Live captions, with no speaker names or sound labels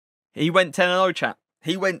He went 10-0, chat.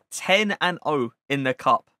 He went 10-0 in the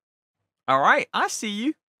cup. All right, I see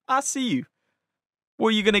you. I see you. What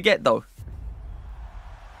are you going to get, though?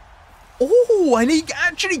 Oh, and he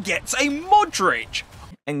actually gets a Modric.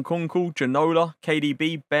 Nkunku, Janola,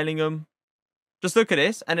 KDB, Bellingham. Just look at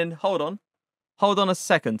this, and then hold on. Hold on a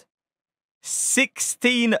second.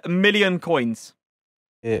 16 million coins.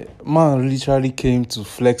 Yeah, man literally came to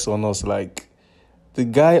flex on us. Like, the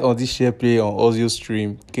guy on this share play on Ozio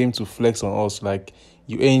stream came to flex on us. Like,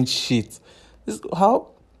 you ain't shit.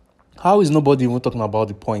 How is nobody even talking about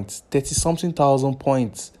the points? 30-something thousand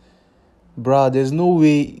points. Bruh, there's no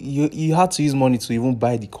way you had to use money to even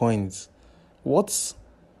buy the coins. What?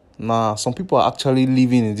 Nah, some people are actually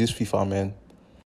living in this FIFA, man.